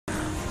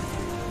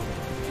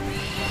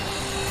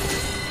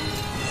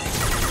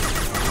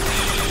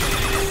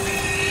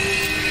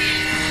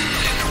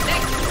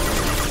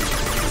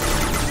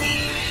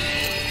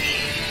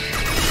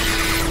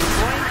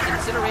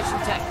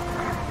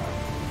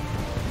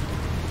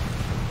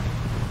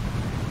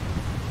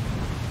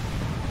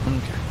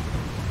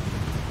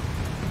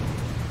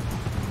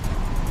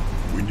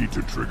Need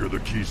to trigger the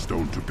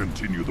keystone to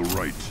continue the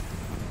rite.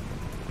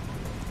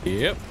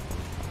 Yep.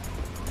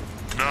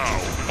 Now,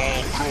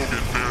 all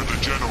Krogan bear the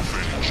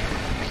genophage.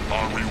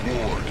 Our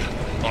reward,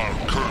 our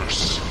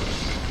curse.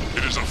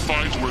 It is a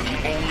fight where the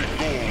only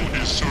goal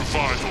is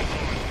survival.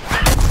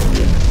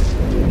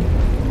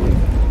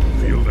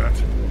 Feel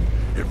that?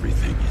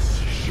 Everything is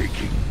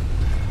shaking.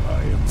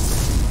 I am...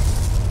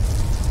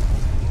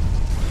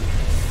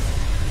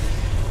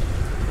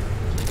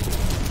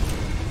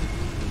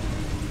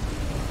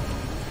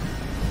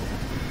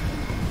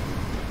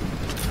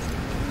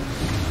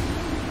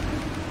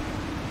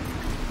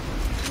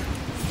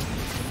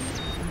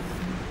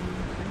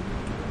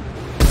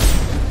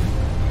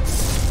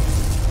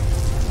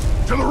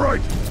 To the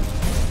right!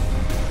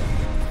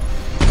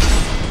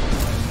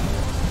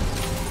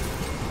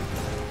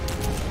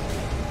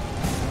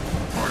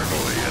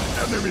 Finally, an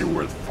enemy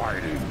worth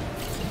fighting.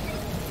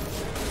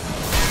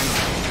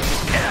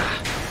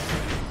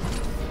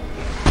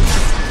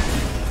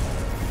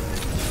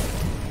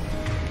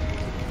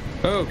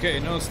 Okay,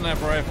 no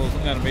sniper rifles.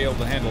 I'm gonna be able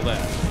to handle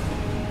that.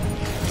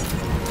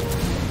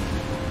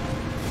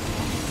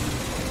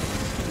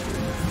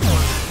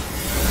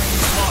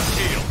 Lost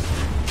shield.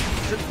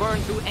 Should burn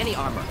through any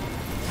armor.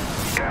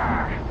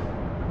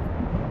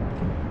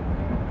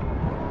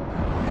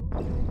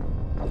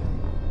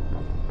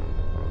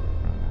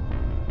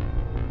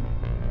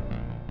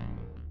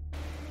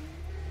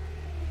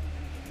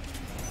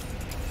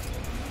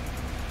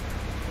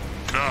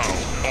 Now,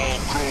 all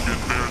Krogan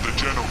bear the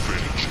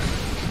genophage.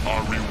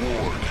 Our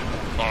reward,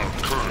 our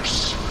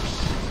curse.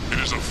 It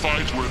is a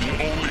fight where the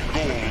only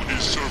goal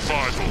is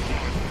survival.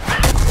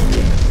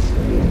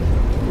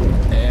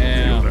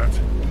 Feel that?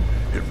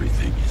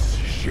 Everything is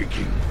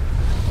shaking.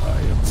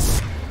 I am...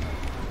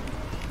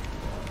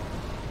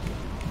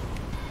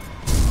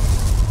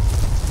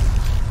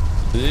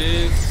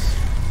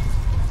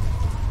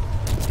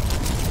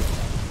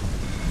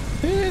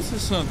 This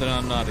is something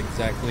I'm not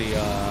exactly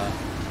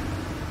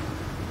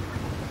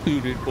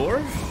suited for.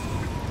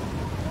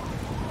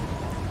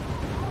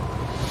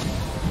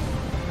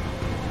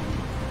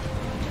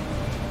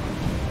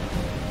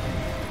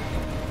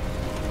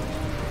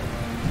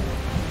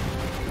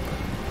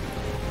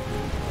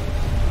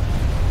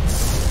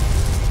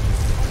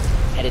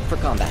 Headed for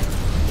combat.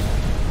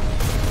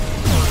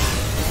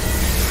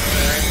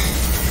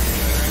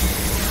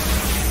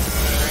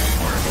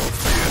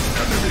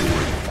 Enemy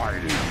worth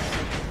fighting.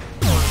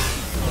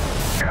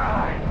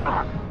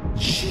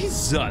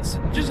 Jesus,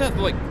 just have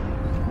to like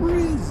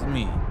freeze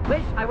me.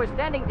 Wish I were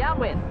standing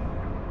downwind.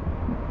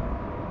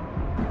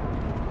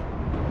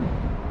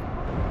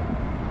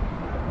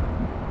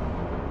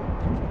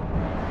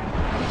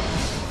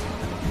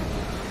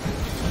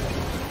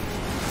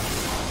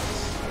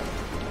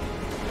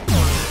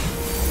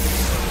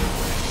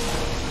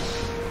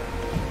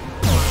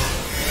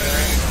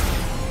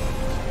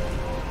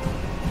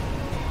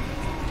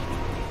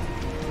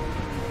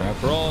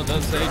 After all, it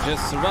does say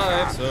just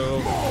survive,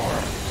 so...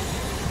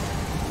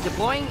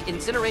 Deploying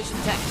incineration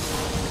tech.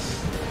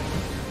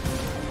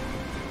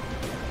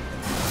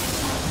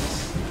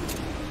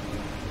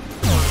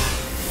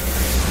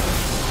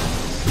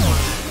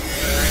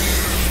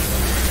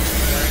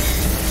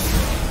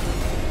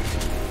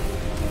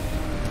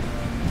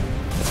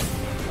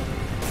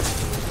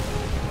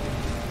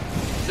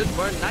 Should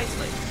burn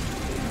nicely.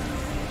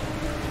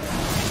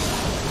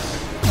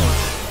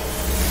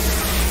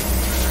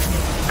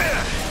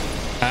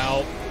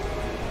 Ow.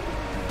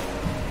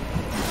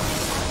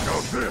 Now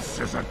this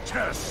is a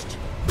test.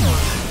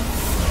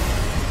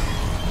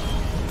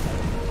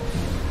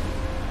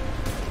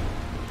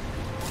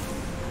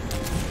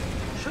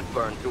 Should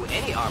burn through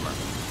any armor.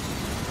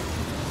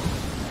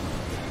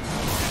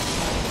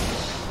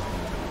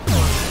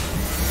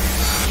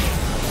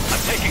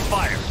 I'm taking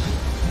fire.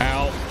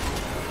 Ow.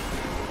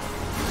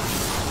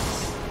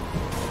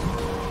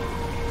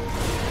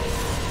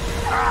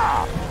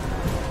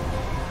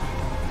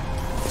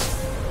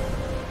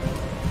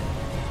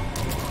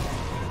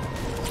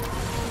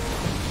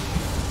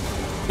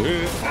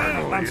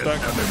 I'm stuck.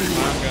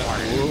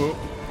 Whoa.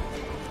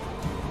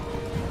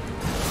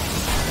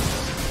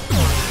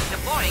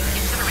 Deploying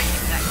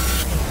incineration tech.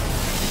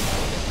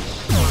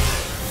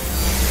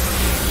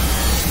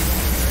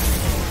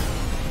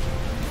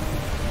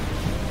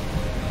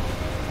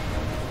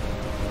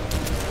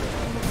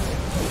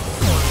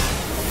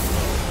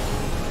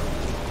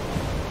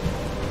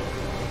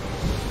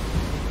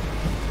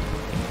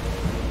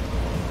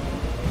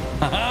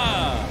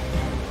 Haha.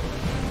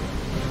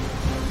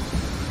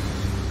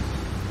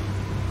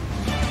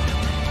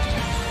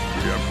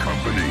 We have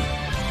company.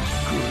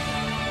 Good.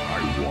 I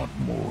want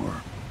more.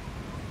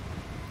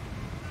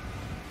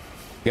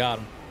 Got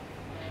him.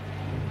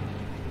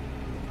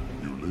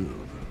 You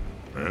live,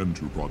 and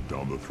you brought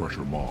down the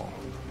Thresher Maw.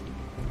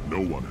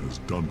 No one has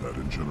done that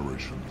in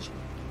generations.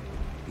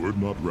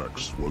 Wordnot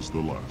Rex was the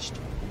last.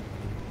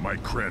 My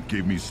Krant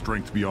gave me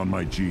strength beyond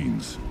my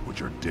genes,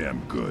 which are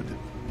damn good.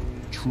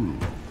 True,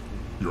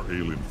 your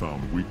alien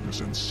found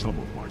weakness in some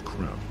of my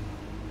Krant.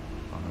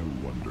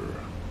 I wonder...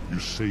 You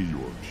say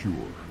you're pure.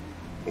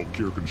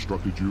 Okeer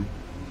constructed you?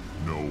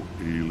 No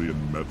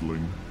alien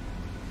meddling?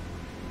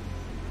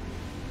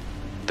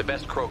 The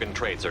best Krogan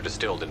traits are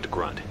distilled into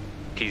Grunt.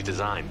 He's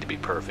designed to be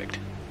perfect.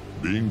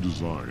 Being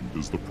designed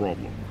is the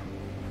problem,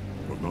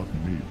 but not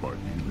made by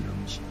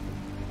aliens.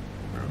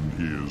 And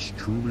he is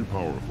truly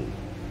powerful.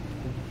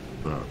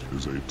 That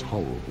is a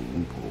tolerable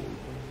loophole.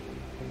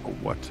 A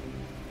what?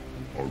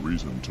 A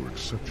reason to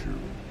accept you.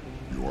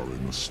 You are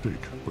a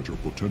mistake, but your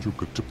potential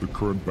could tip the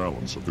current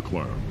balance of the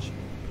clans.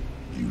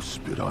 You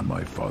spit on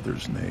my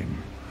father's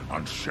name,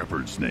 on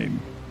Shepard's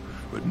name,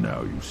 but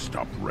now you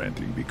stop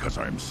ranting because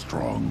I'm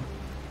strong.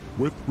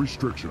 With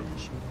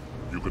restrictions.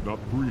 You could not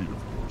breed,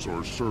 of course,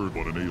 or serve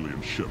on an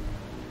alien ship,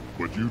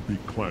 but you'd be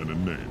clan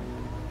in name.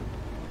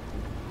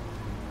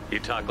 You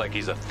talk like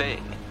he's a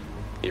thing.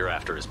 You're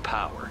after his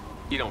power.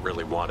 You don't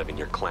really want him in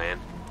your clan.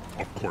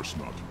 Of course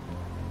not.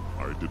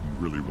 I didn't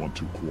really want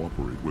to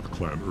cooperate with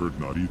Clan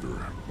Urdnot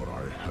either, but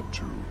I had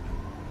to.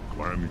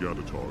 Clan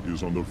Gatatog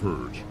is on the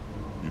verge,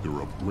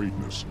 either of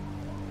greatness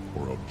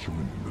or of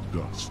joining the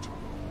dust.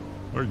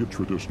 I get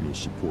traditional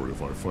support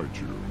if I fight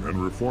you,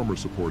 and reformer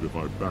support if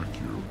I back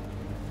you.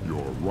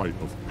 Your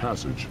rite of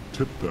passage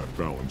tipped that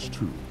balance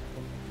too.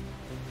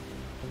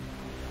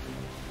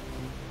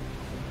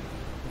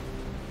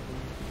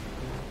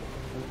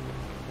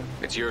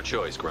 It's your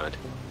choice, Grunt.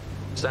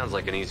 Sounds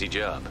like an easy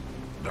job.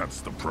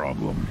 That's the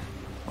problem.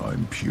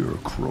 I'm pure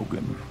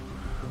Krogan.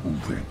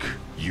 Uvik,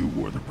 you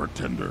were the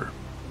pretender.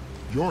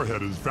 Your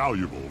head is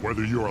valuable,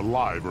 whether you're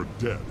alive or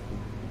dead.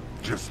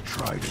 Just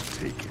try to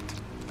take it.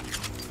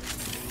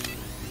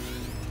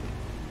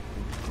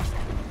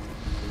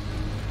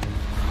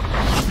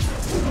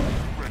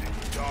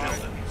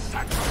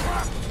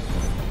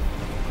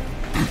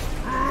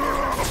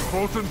 Up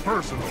close and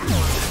personal.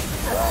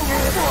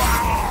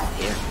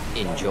 Here,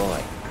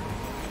 enjoy.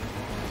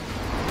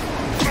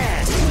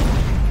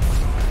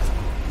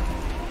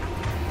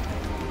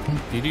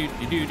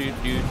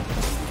 Do-do-do-do-do-do.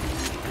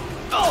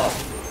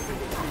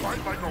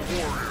 Fight like a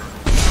warrior.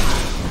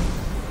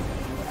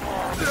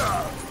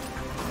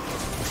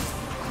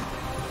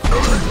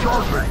 Enemy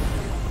charging!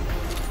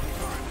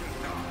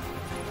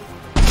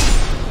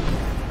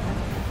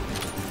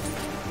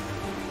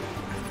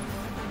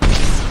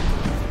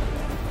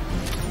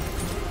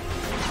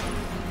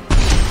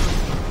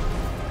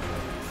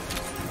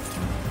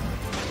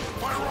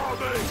 Where are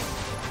they?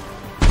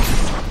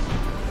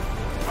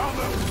 Found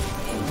them!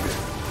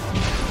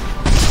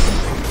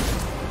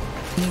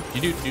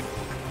 Do-do-do.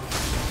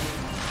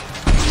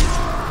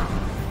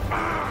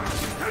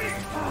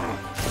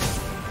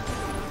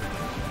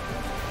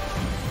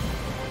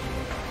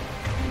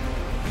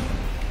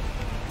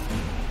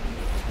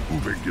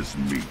 Uvik is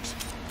meat.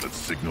 Let's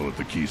signal at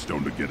the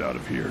Keystone to get out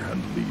of here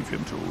and leave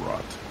him to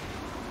rot.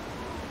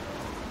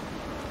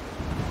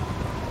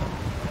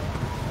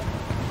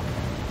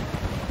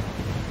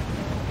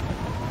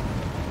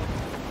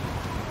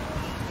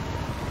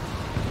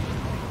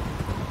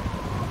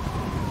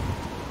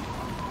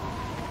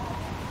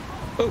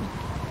 Oh.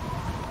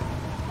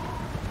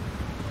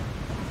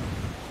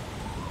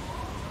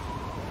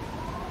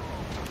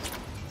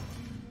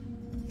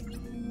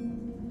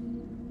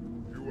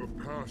 You have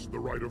passed the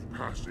rite of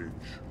passage,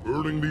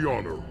 earning the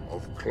honor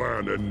of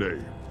clan and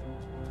name.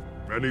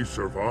 Many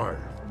survived,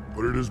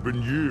 but it has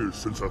been years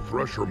since a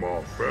Thresher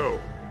Maw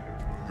fell.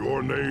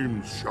 Your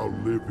names shall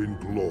live in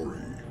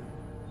glory.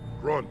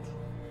 Grunt,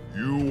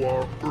 you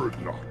are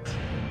Urdnot.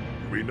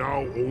 You may now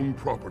own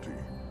property,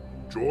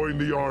 join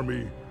the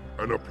army,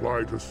 and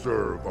apply to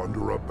serve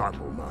under a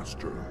battle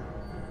master.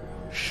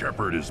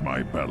 Shepard is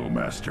my battle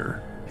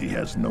master. He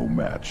has no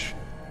match.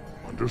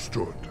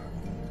 Understood.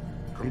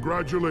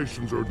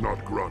 Congratulations,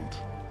 Urdnot Grunt.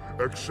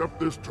 Accept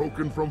this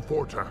token from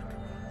Fortak.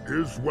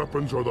 His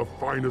weapons are the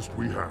finest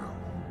we have.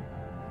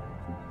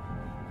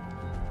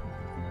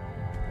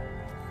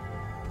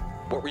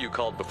 What were you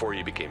called before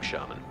you became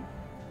shaman?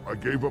 I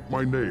gave up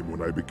my name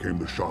when I became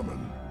the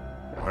shaman.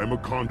 I am a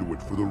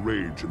conduit for the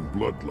rage and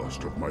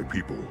bloodlust of my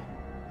people.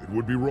 It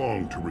would be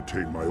wrong to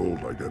retain my old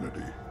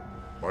identity.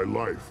 My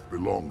life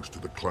belongs to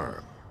the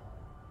clan.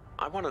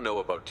 I want to know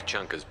about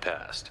Tuchanka's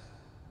past.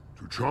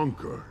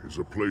 Tuchanka is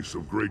a place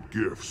of great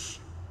gifts.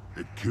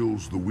 It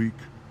kills the weak,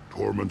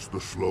 torments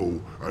the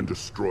slow, and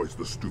destroys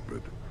the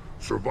stupid.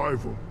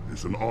 Survival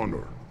is an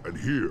honor, and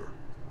here,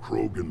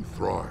 Krogan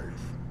thrive.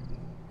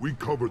 We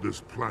cover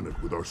this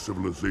planet with our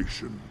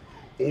civilization,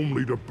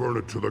 only to burn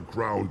it to the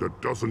ground a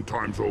dozen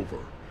times over.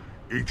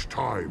 Each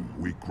time,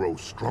 we grow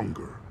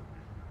stronger.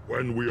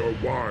 When we are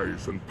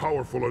wise and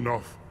powerful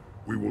enough,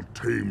 we will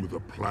tame the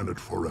planet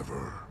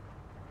forever.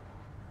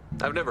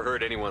 I've never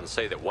heard anyone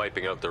say that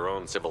wiping out their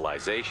own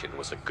civilization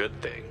was a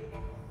good thing.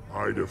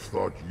 I'd have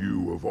thought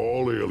you, of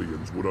all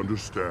aliens, would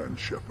understand,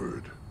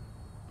 Shepard.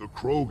 The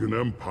Krogan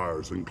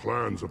empires and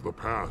clans of the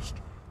past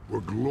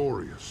were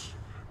glorious,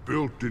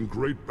 built in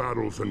great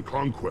battles and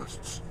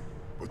conquests,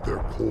 but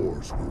their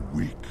cores were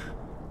weak.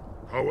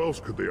 How else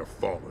could they have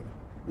fallen?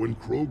 When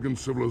Krogan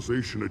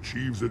civilization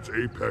achieves its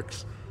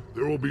apex,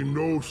 there will be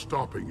no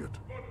stopping it.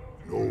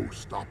 No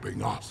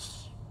stopping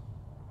us.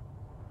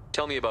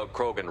 Tell me about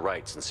Krogan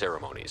rites and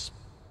ceremonies.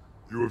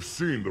 You have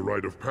seen the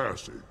rite of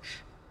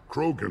passage.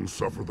 Krogan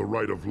suffer the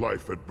rite of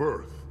life at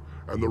birth,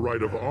 and the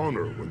rite of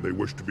honor when they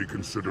wish to be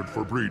considered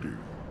for breeding.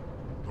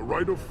 The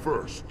rite of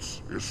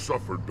firsts is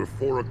suffered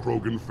before a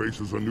Krogan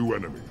faces a new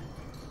enemy.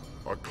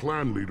 A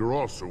clan leader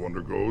also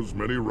undergoes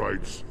many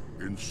rites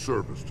in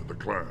service to the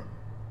clan.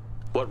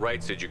 What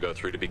rites did you go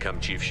through to become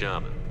Chief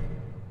Shaman?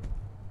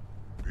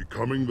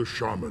 Becoming the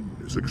shaman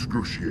is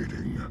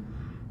excruciating.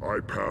 I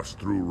passed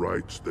through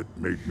rites that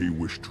made me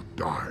wish to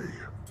die.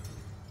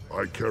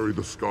 I carry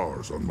the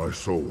scars on my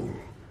soul.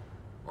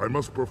 I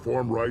must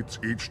perform rites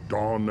each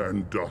dawn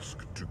and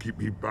dusk to keep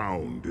me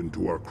bound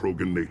into our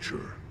Krogan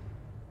nature.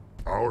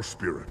 Our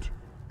spirit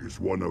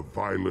is one of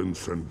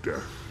violence and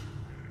death.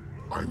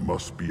 I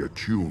must be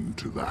attuned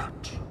to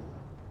that.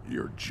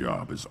 Your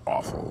job is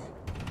awful.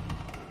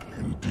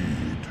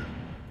 Indeed.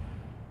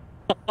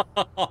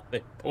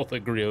 They both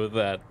agree with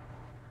that.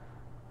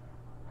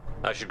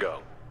 I should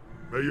go.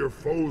 May your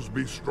foes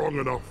be strong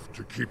enough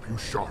to keep you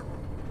sharp.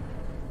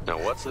 Now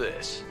what's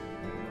this?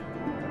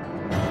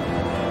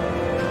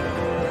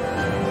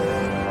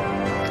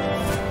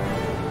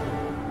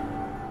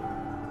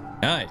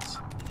 Nice.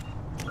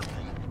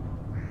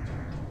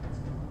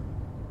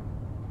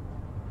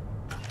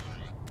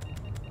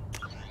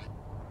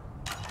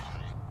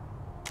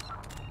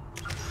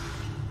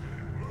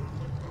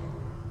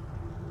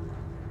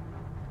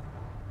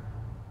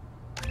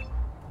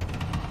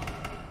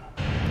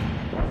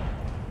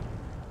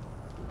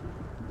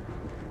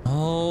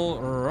 All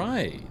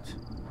right.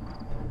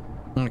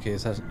 Okay,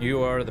 assassin,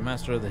 you are the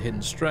master of the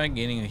hidden strike,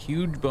 gaining a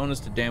huge bonus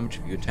to damage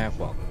if you attack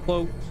while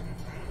cloaked.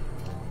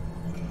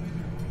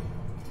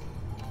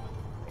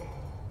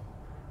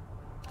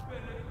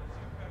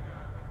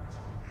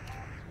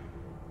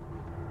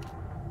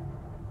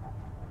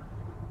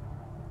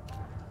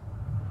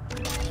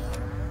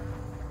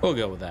 We'll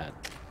go with that.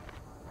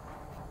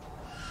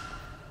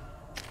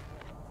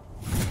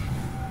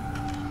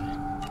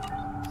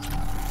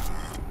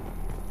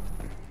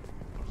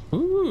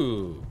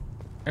 Ooh,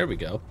 there we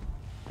go.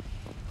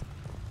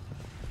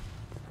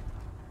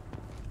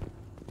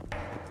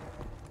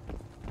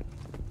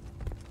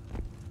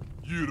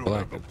 You don't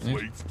have the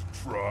plates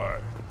to try.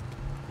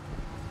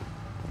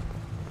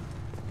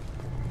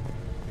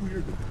 You hear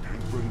that the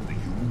tank running the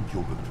human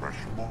killed the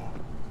Thresher Maw?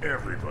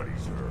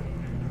 Everybody's heard.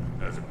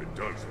 Hasn't been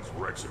done since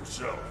Rex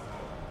himself.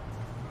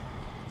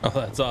 Oh,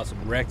 that's awesome.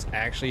 Rex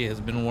actually has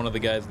been one of the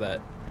guys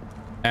that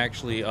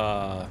actually,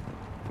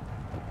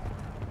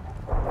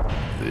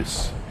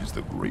 This is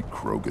the great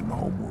Krogan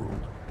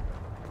homeworld.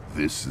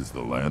 This is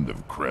the land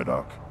of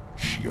Kredok,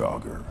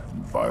 Shiagar,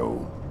 and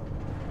Viol.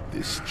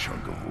 This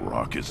chunk of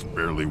rock is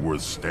barely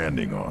worth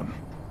standing on.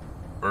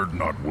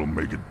 Urdnot will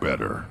make it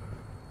better.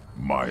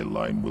 My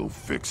line will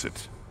fix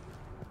it.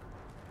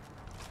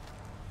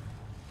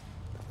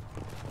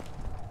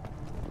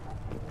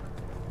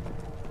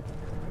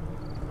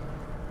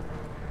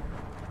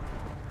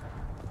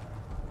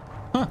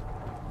 huh.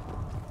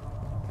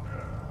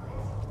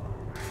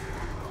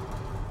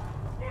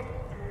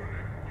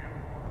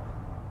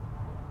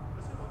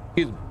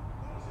 Excuse me.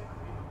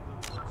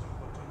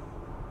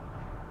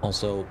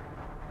 Also,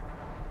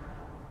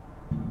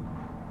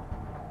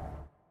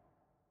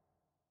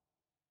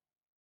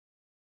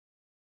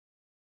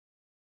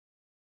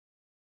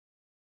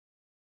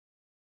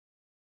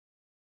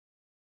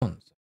 one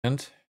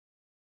second.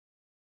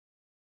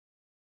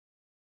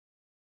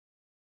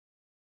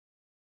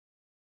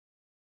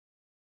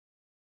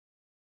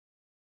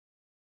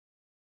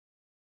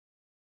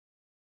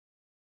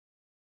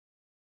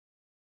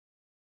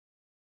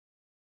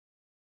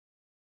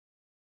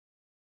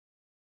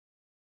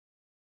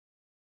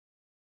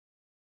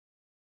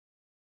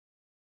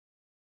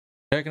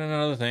 Checking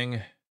another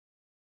thing.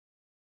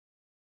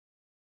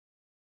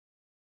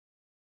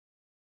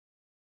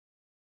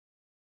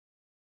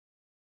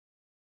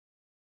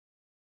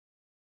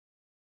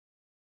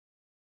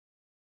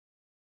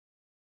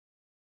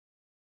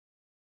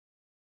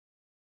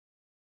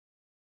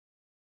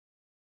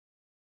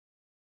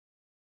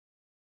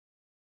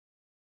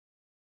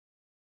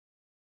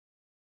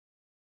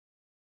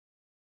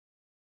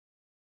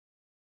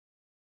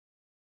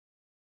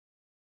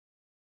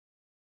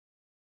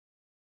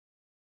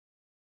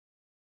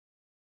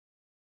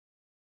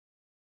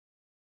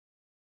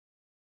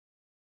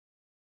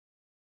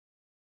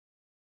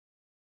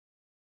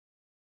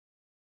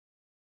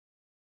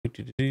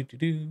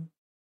 Do.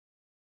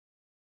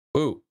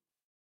 Whoa.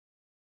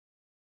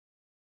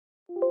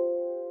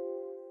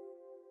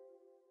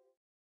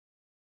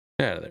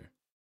 Get out of there.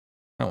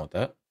 I don't want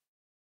that.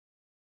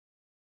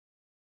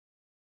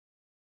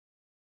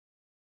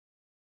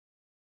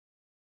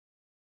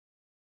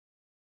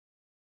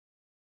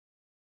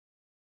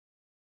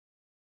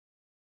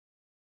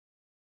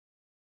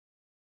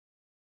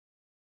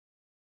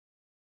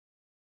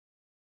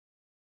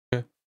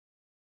 Okay.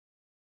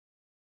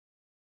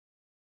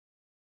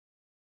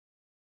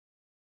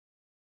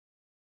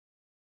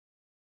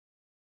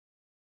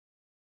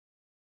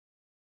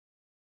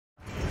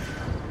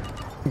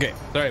 Okay,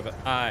 sorry, but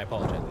I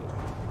apologize.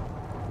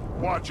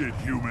 Watch it,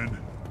 human.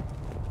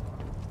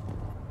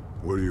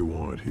 What do you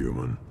want,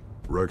 human?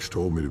 Rex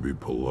told me to be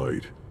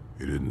polite.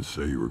 He didn't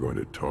say you were going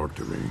to talk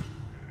to me.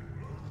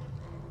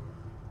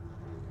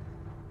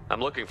 I'm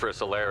looking for a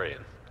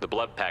Solarian. The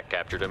Blood Pack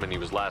captured him and he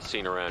was last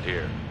seen around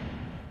here.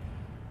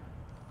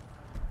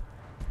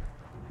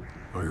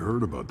 I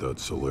heard about that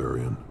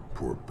Solarian.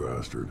 Poor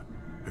bastard.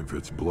 If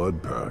it's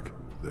Blood Pack,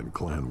 then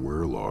Clan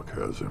Weyrloc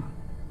has him.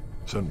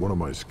 Sent one of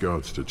my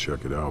scouts to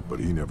check it out, but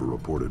he never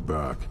reported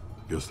back.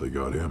 Guess they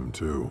got him,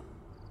 too.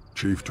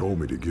 Chief told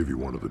me to give you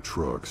one of the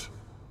trucks.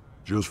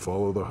 Just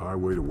follow the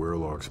highway to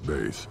Weyrloc's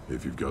base,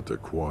 if you've got the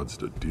quads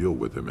to deal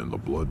with him in the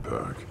Blood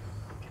Pack.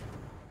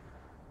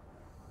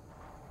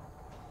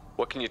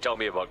 What can you tell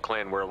me about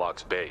Clan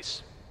Weyrloc's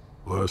base?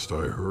 Last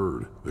I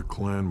heard, the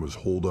clan was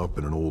holed up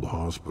in an old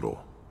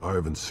hospital. I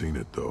haven't seen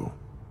it, though.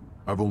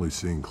 I've only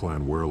seen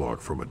Clan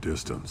Weyrloc from a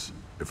distance.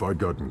 If I'd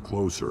gotten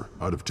closer,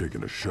 I'd have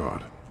taken a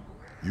shot.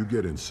 You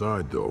get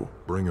inside, though,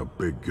 bring a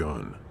big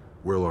gun.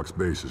 Weyrloc's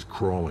base is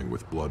crawling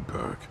with Blood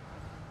Pack.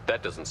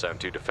 That doesn't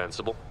sound too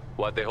defensible.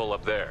 Why'd they hole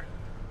up there?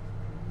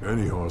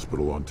 Any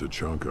hospital on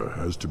Tuchanka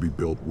has to be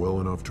built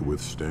well enough to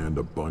withstand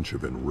a bunch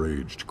of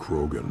enraged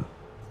Krogan.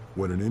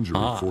 When an injury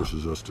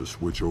forces us to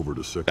switch over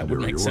to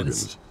secondary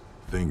organs,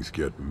 things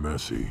get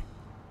messy.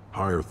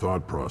 Higher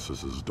thought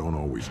processes don't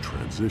always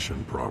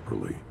transition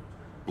properly.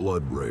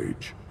 Blood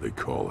rage, they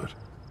call it.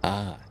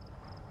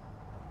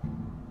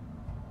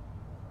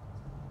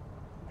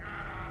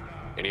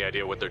 Any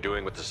idea what they're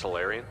doing with the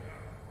Solarian?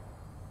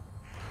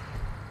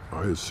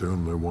 I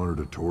assume they wanted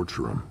to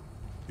torture him.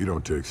 You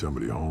don't take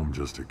somebody home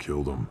just to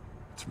kill them.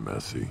 It's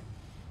messy.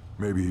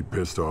 Maybe he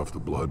pissed off the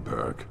Blood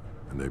Pack,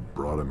 and they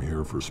brought him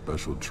here for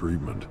special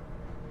treatment.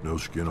 No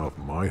skin off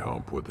my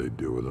hump what they'd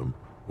do with him.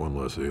 One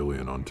less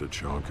alien on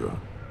Tuchanka.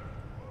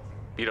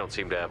 You don't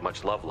seem to have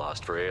much love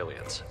lost for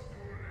aliens.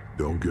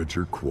 Don't get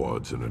your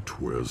quads in a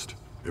twist.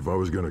 If I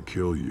was gonna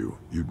kill you,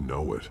 you'd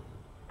know it.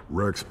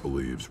 Rex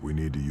believes we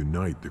need to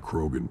unite the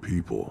Krogan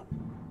people.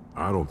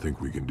 I don't think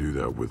we can do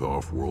that with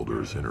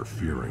off-worlders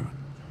interfering,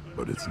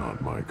 but it's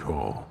not my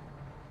call.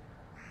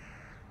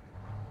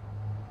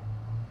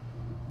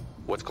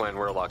 What's Clan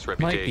Weyrloc's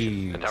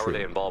reputation, and how are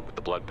they involved with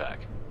the Blood Pack?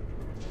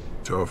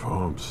 Tough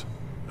humps,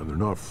 and they're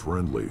not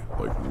friendly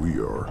like we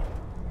are.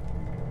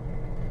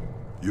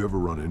 You ever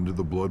run into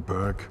the Blood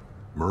Pack?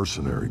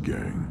 Mercenary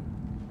gang.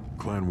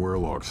 Clan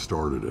Weyrloc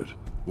started it,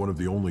 one of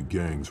the only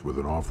gangs with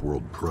an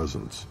off-world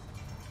presence.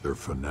 They're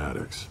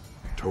fanatics,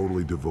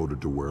 totally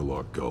devoted to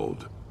Weyrloc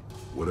Guld.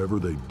 Whatever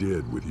they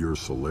did with your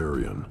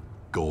Solarian,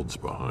 Guld's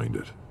behind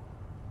it.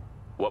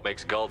 What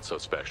makes Guld so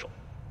special?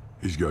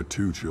 He's got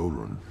 2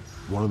 children.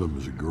 One of them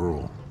is a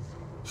girl.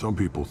 Some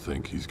people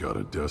think he's got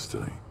a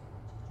destiny.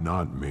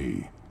 Not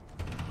me.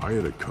 I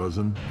had a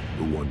cousin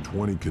who won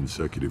 20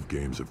 consecutive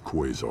games of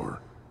Quasar.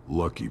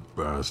 Lucky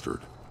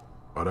bastard.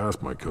 I'd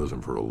ask my cousin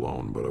for a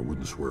loan, but I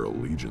wouldn't swear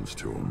allegiance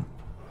to him.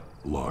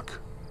 Luck.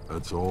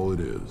 That's all it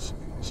is.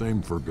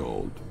 Same for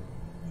Guld.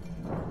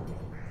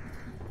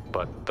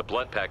 But the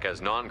Blood Pack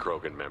has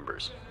non-Krogan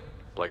members,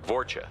 like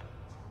Vorcha.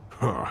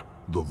 Ha!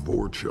 The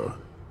Vorcha.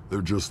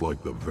 They're just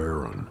like the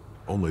Varen,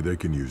 only they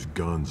can use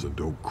guns and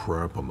don't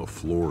crap on the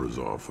floor as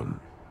often.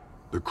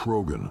 The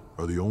Krogan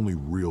are the only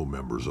real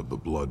members of the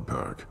Blood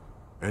Pack.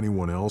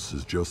 Anyone else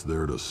is just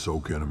there to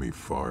soak enemy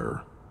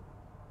fire.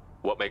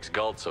 What makes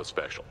Guld so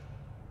special?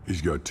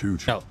 He's got 2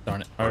 children. Oh,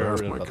 darn it. I'd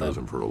ask my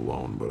cousin for a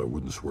loan, but I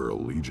wouldn't swear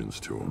allegiance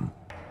to him.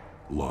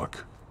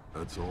 Luck.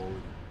 That's all.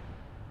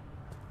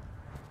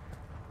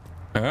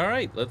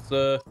 Alright, let's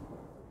go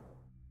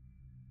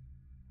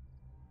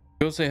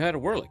say hi to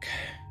Weyrloc.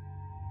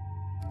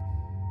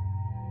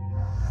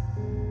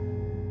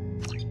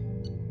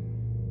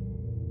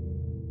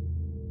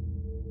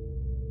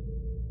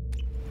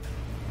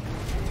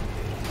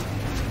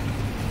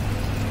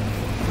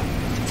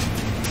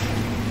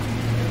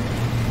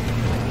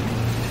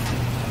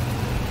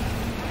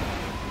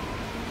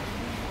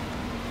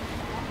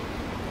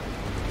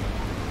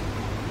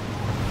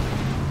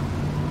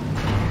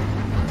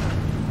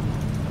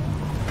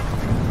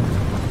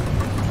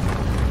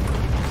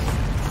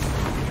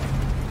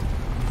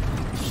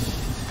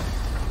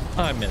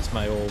 I miss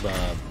my old,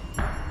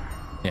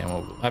 yeah,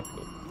 well,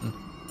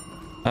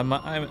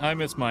 I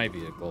miss my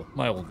vehicle,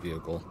 my old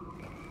vehicle.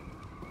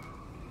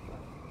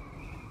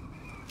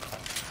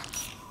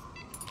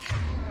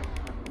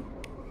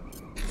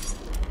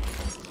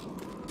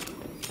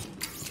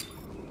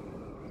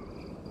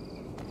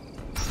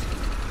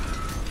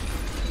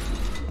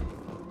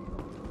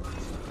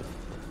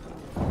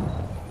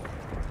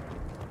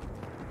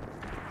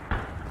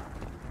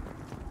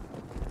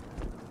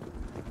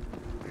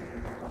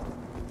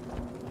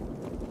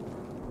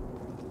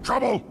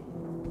 Trouble!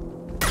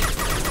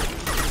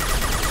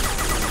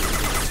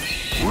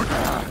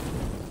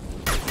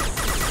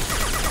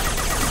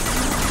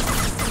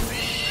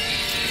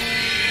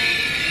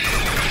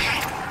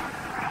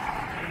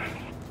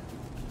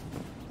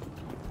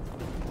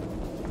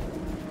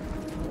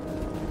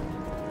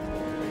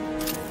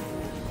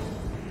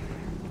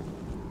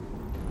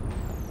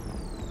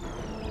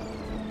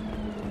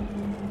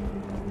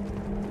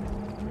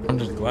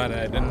 What?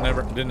 I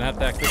didn't have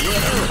to activate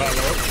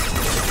hello.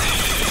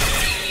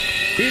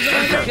 He's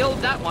I killed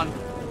that one.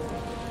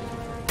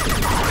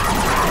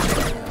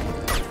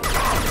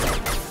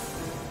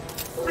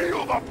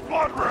 Feel the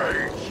blood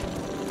rage!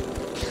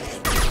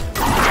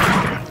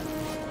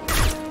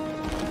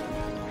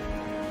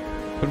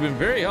 Would have been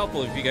very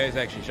helpful if you guys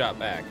actually shot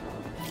back.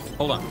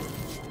 Hold on.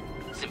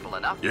 Simple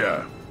enough.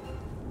 Yeah.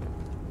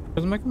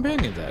 Where's my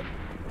companions at?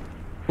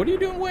 What are you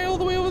doing all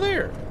the way over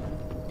there?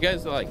 You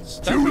guys are like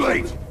stuck. Too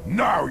late!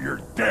 Now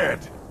you're dead!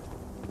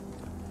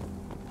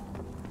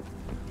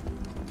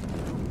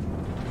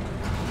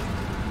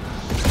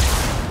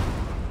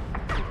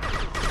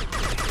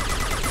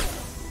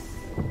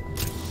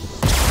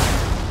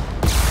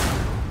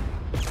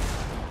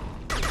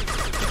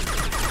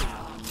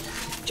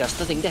 Just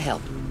the thing to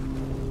help.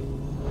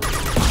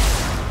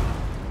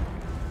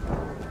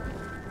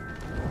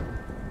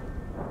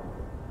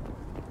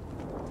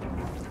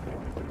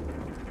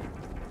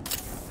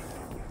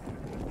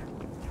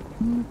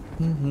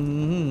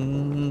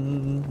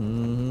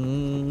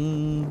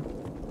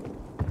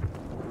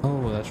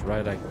 Oh, that's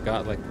right. I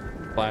got like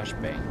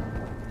flashbang.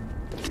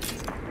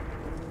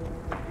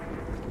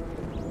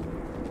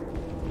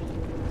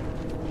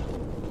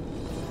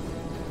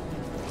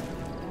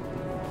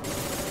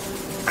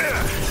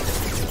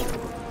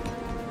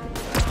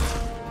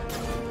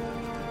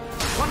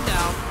 One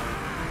down.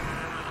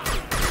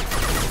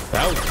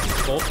 That was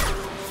useful.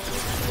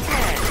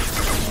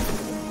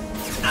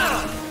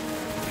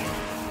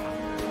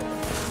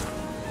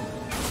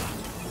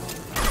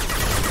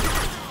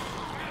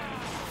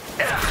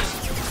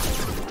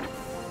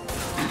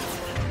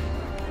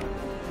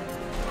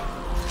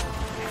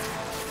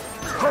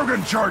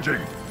 Krogan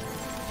charging!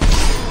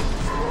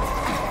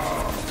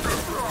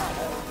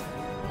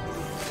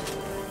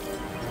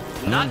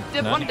 Not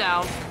dip one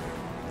down.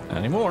 Not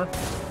anymore.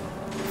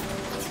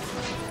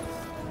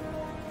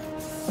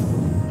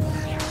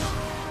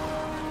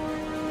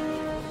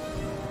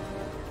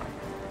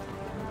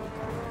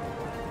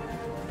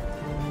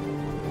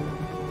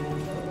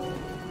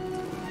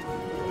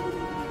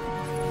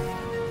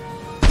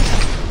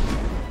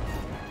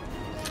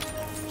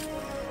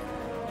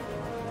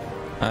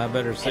 I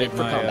better save for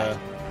my combat.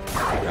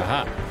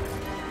 aha.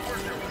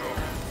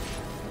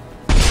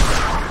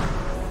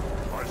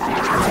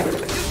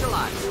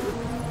 Neutralize.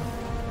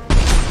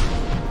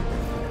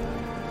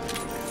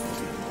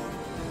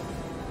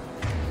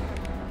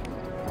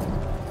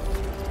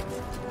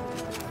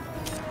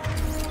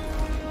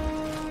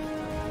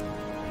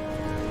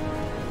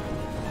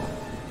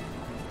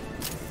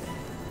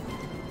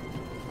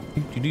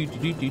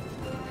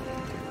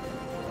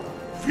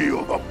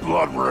 Feel the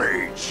blood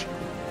rage!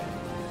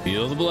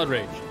 Feel the blood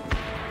rage.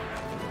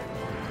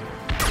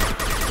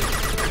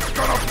 It's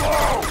gonna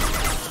blow!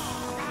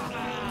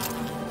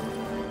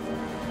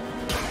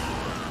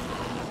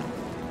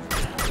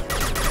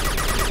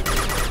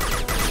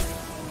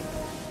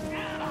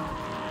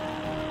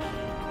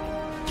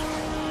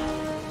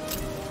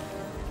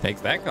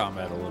 Makes that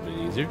combat a little bit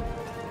easier.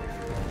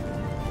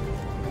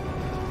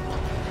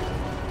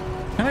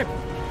 Can I?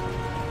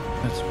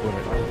 That's what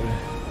I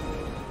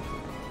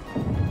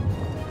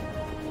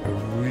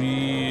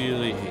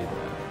really hate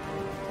that.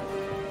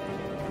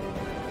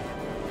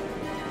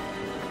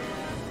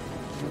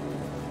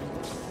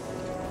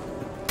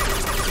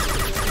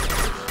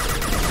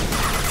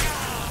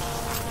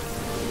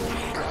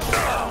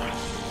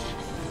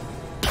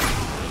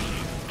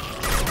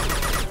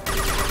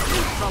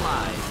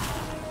 Neutralize.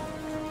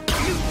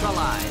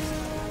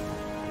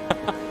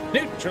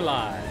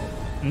 Neutralize.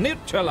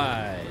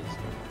 Neutralize.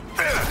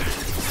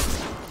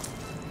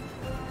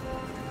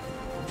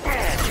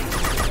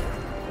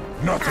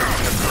 Nothing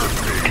can hurt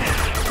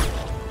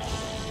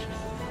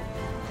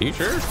me! You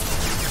sure?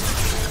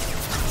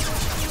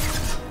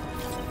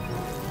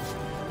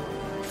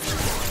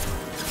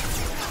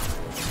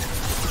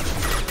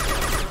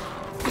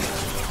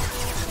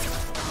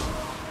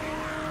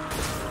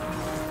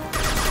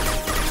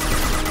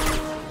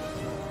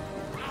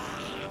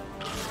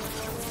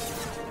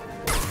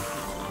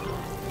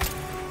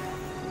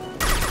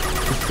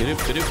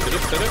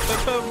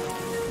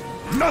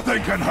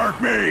 Nothing can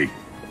hurt me!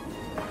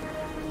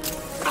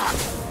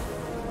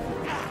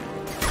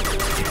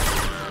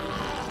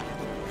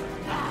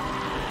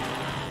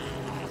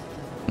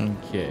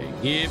 Okay,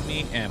 give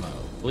me ammo,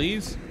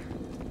 please.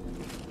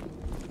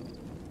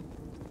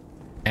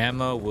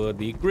 Ammo would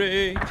be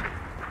great.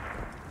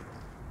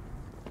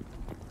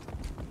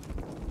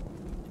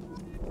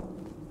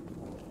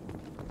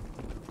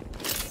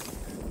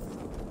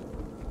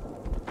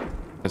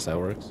 Guess that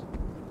works.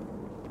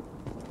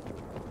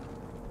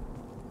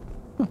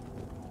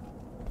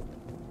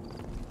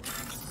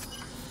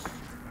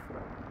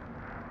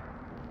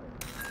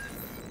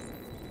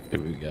 Here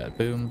we got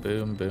boom,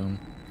 boom, boom.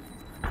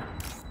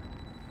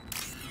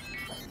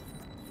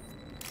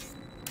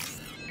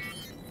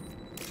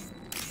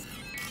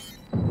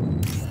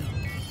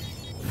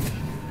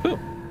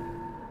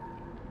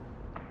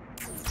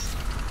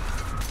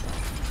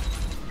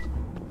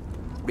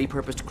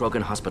 repurposed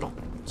Krogan hospital.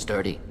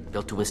 Sturdy,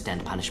 built to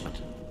withstand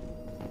punishment.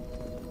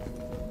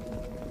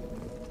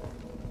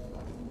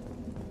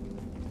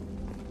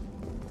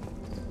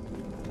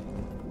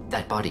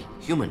 That body,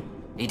 human.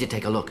 Need to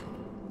take a look.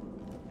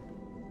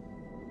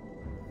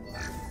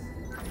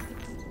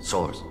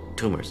 Sores,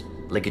 tumors,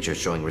 ligatures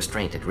showing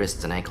restraint at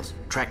wrists and ankles,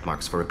 track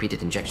marks for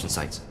repeated injection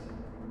sites.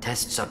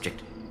 Test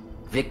subject,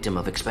 victim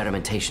of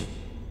experimentation.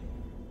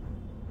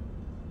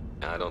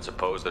 I don't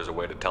suppose there's a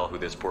way to tell who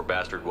this poor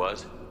bastard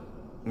was?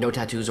 No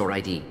tattoos or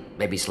ID.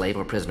 Maybe slave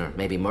or prisoner,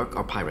 maybe merc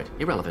or pirate.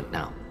 Irrelevant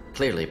now.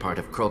 Clearly part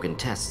of Krogan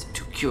tests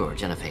to cure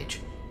genophage.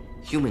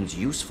 Humans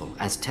useful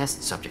as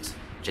test subjects,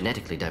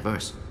 genetically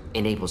diverse,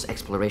 enables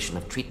exploration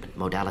of treatment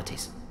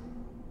modalities.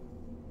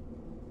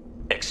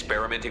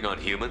 Experimenting on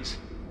humans?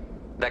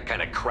 That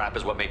kind of crap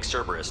is what makes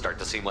Cerberus start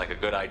to seem like a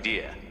good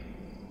idea.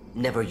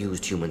 Never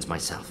used humans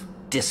myself.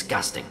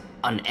 Disgusting,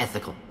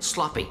 unethical,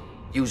 sloppy.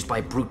 Used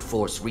by brute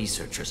force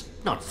researchers,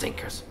 not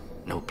thinkers.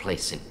 No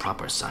place in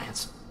proper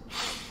science.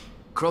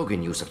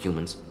 Krogan use of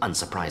humans,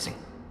 unsurprising.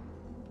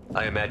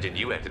 I imagine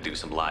you had to do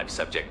some live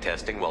subject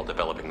testing while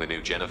developing the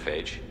new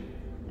genophage.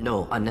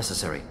 No,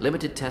 unnecessary.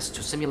 Limited tests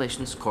to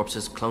simulations,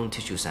 corpses, cloned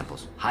tissue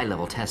samples.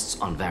 High-level tests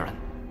on Varen.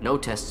 No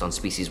tests on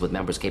species with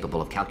members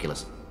capable of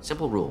calculus.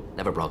 Simple rule,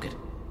 never broke it.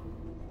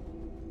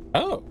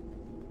 Oh.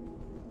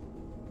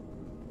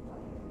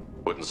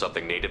 Wouldn't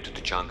something native to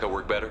Tuchanka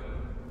work better?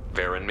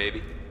 Varen,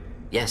 maybe?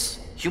 Yes,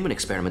 human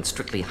experiments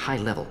strictly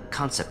high-level,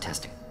 concept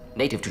testing.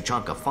 Native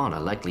Tuchanka fauna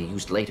likely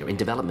used later in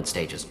development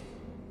stages.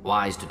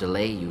 Wise to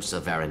delay use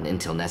of Varen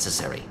until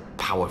necessary.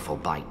 Powerful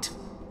bite.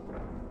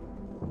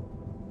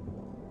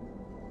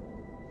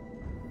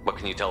 What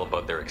can you tell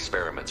about their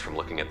experiments from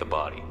looking at the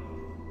body?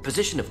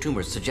 Position of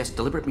tumors suggests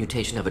deliberate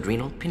mutation of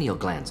adrenal, pineal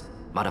glands,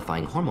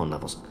 modifying hormone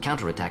levels,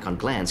 counterattack on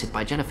glands hit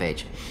by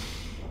genophage.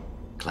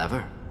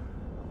 Clever.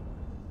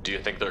 Do you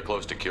think they're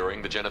close to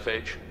curing the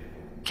genophage?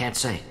 Can't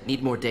say.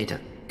 Need more data.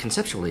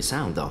 Conceptually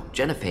sound, though.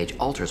 Genophage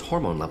alters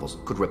hormone levels,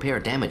 could repair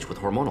damage with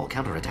hormonal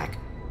counterattack.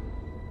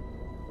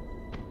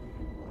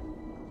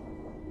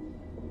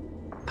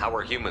 How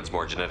are humans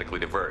more genetically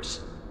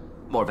diverse?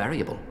 More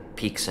variable.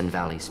 Peaks and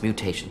valleys,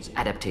 mutations,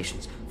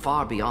 adaptations,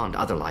 far beyond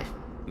other life.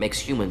 Makes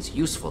humans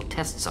useful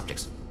test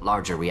subjects.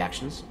 Larger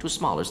reactions to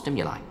smaller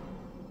stimuli.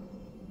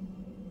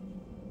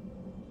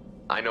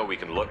 I know we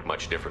can look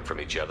much different from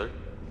each other,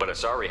 but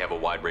Asari have a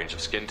wide range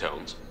of skin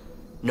tones.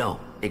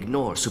 No,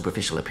 ignore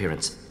superficial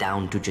appearance,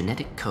 down to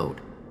genetic code.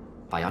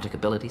 Biotic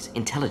abilities,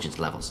 intelligence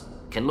levels.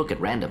 Can look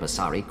at random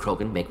Asari,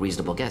 Krogan, make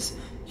reasonable guess.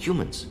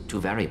 Humans, too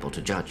variable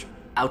to judge.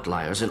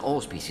 Outliers in all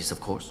species, of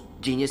course.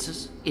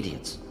 Geniuses,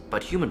 idiots.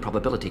 But human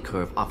probability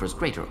curve offers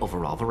greater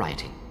overall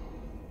variety.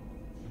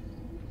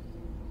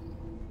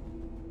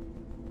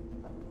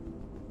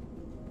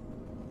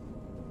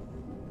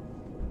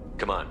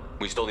 Come on,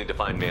 we still need to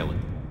find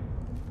Malin.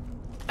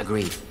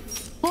 Agreed.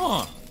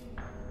 Huh.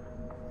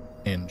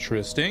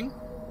 Interesting.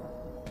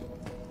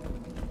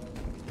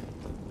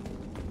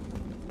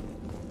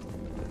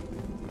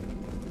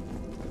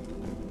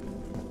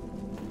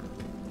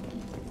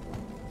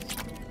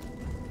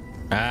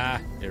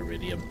 Ah,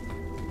 iridium.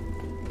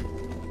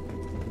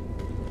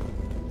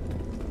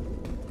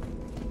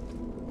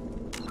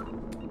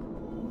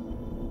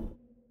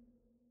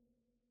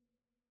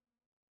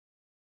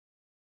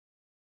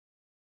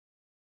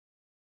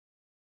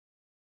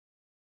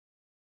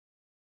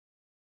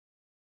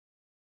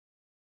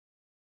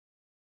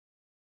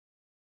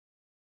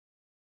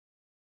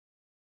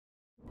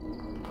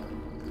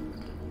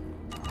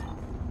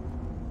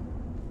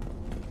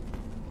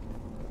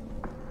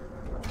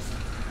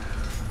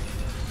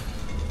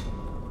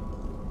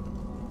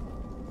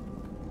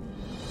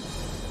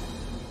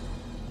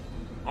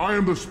 I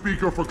am the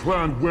speaker for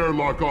Clan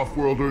Werlock,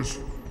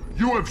 Offworlders.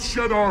 You have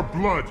shed our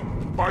blood.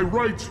 By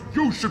rights,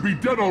 you should be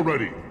dead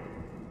already.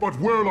 But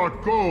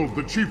Werlock Gold,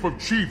 the Chief of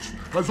Chiefs,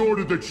 has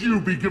ordered that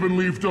you be given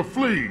leave to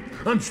flee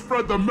and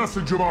spread the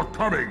message of our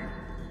coming.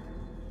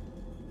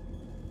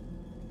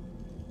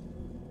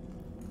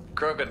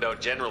 Krogan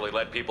don't generally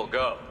let people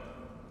go.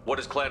 What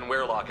does Clan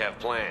Werlock have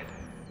planned?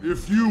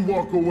 If you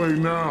walk away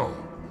now,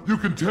 you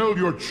can tell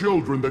your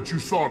children that you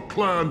saw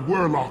Clan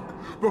Werlock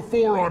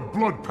before our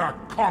blood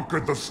pact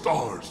conquered the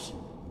stars.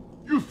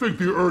 You think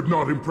the Erd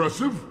not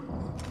impressive?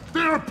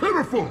 They are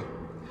pitiful!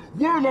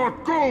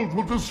 Werlock Gold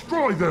will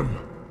destroy them!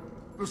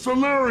 The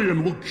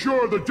Solarian will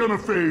cure the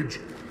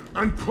genophage,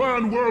 and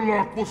Clan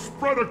Werlock will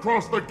spread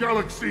across the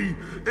galaxy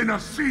in a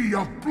sea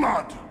of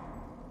blood!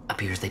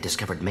 Appears they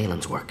discovered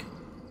Malin's work.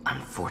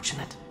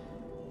 Unfortunate.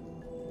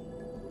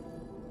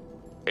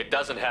 It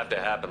doesn't have to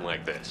happen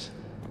like this.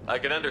 I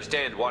can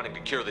understand wanting to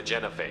cure the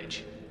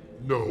genophage.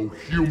 No,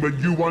 human,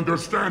 you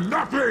understand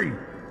nothing!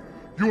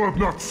 You have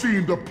not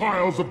seen the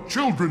piles of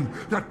children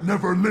that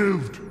never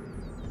lived.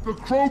 The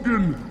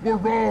Krogan were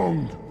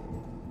wronged.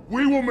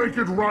 We will make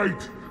it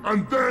right,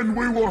 and then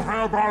we will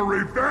have our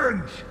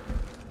revenge!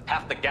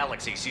 Half the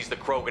galaxy sees the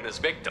Krogan as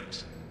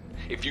victims.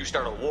 If you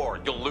start a war,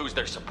 you'll lose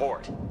their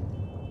support.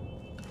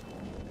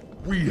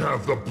 We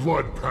have the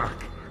Blood Pack,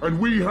 and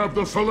we have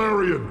the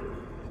Solarian.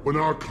 when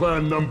our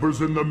clan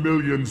numbers in the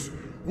millions,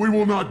 we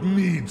will not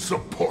need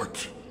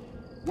support.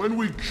 When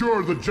we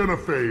cure the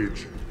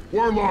Genophage,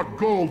 Warlock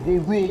Gold will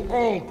rule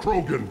all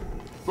Krogan.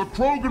 The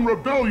Krogan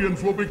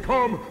rebellions will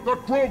become the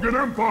Krogan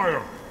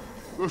Empire.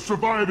 The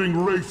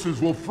surviving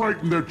races will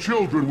frighten their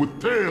children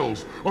with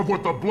tales of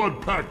what the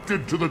Blood Pact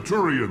did to the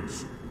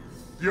Turians.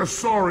 The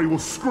Asari will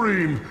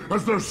scream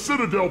as their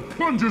citadel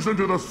plunges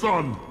into the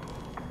sun.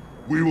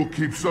 We will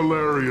keep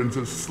Salarians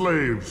as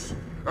slaves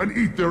and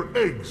eat their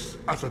eggs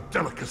as a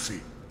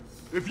delicacy.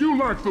 If you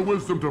lack the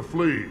wisdom to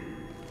flee,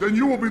 then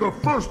you will be the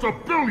first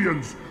of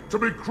billions to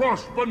be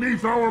crushed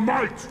beneath our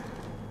might.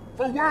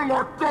 For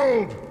Warlock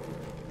Gold,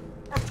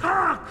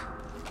 attack!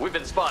 We've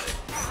been spotted.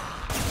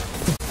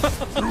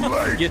 Too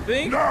late! You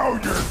think? Now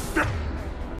you're dead!